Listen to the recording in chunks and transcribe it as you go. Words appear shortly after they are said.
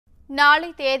நாளை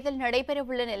தேர்தல்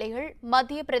நடைபெறவுள்ள நிலையில்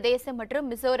மத்திய பிரதேசம் மற்றும்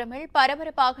மிசோரமில்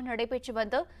பரபரப்பாக நடைபெற்று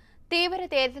வந்த தீவிர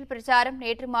தேர்தல் பிரச்சாரம்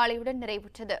நேற்று மாலையுடன்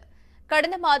நிறைவுற்றது.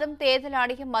 கடந்த மாதம் தேர்தல்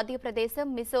ஆணையம் மத்திய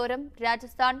பிரதேசம், மிசோரம்,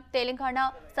 ராஜஸ்தான், தெலுங்கானா,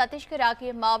 சத்தீஸ்கர்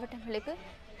ஆகிய மாவட்டங்களுக்கு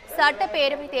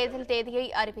சட்டப்பேரவை தேர்தல் தேதியை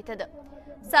அறிவித்தது.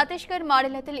 சத்தீஸ்கர்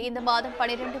மாநிலத்தில் இந்த மாதம்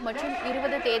 12 மற்றும்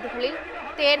 20 தேதிகளில்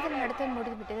தேர்தல் நடத்த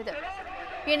முடிவுவிட்டது.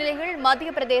 இந்நிலையில்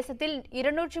மத்திய பிரதேசத்தில்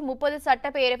 230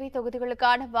 சட்டப்பேரவை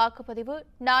தொகுதிகளுக்கான வாக்குப்பதிவு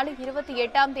நாளை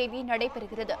 28ஆம் தேதி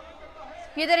நடைபெறுகிறது.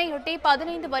 இதனையொட்டி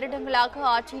 15 வருடங்களாக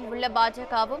ஆட்சியில் உள்ள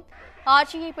பாஜகவும்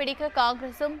ஆட்சியை பிடிக்க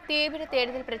காங்கிரசும் தீவிர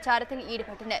தேர்தல் பிரச்சாரத்தில்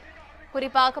ஈடுபட்டனர்.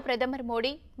 குறிப்பாக பிரதமர்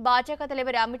மோடி, பாஜக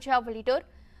தலைவர் அமித்ஷா உள்ளிட்டோர்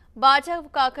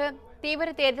பாஜகவுக்காக தீவிர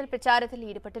தேர்தல் பிரச்சாரத்தில்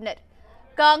ஈடுபட்டனர்.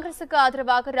 காங்கிரசுக்கு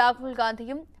ஆதரவாக ராகுல்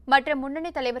காந்தியும் மற்ற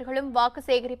முன்னணி தலைவர்களும் வாக்கு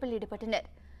சேகரிப்பில் ஈடுபட்டனர்.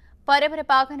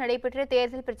 பரபரப்பாக நடைபெற்ற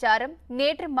தேர்தல் பிரச்சாரம்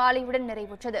நேற்று மாலையுடன்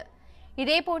நிறைவுற்றது.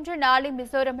 இதேபோன்று நாளை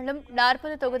மிசோரமிலும்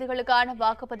 40 தொகுதிகளுக்கான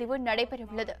வாக்குப்பதிவு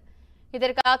நடைபெறவுள்ளது.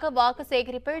 இதற்காக வாக்கு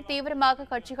சேகரிப்பில் தீவிரமாக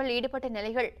கட்சிகள் ஈடுபட்ட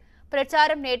நிலையில்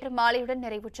பிரச்சாரம் நேற்று மாலையுடன்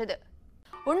நிறைவுற்றது.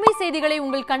 உண்மை செய்திகளை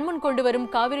உங்கள் கண்முன் கொண்டு வரும்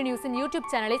காவிரி நியூஸின்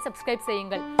யூடியூப் சேனலை சப்ஸ்கிரைப்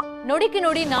செய்யுங்கள். நொடிக்கு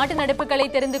நொடி நாட்டு நடப்புகளை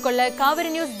தெரிந்து கொள்ள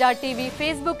காவிரி நியூஸ்.tv,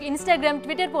 Facebook, Instagram,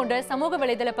 Twitter போன்ற சமூக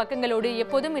வலைதள பக்கங்களோடு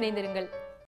எப்போதும் இணைந்திருங்கள்.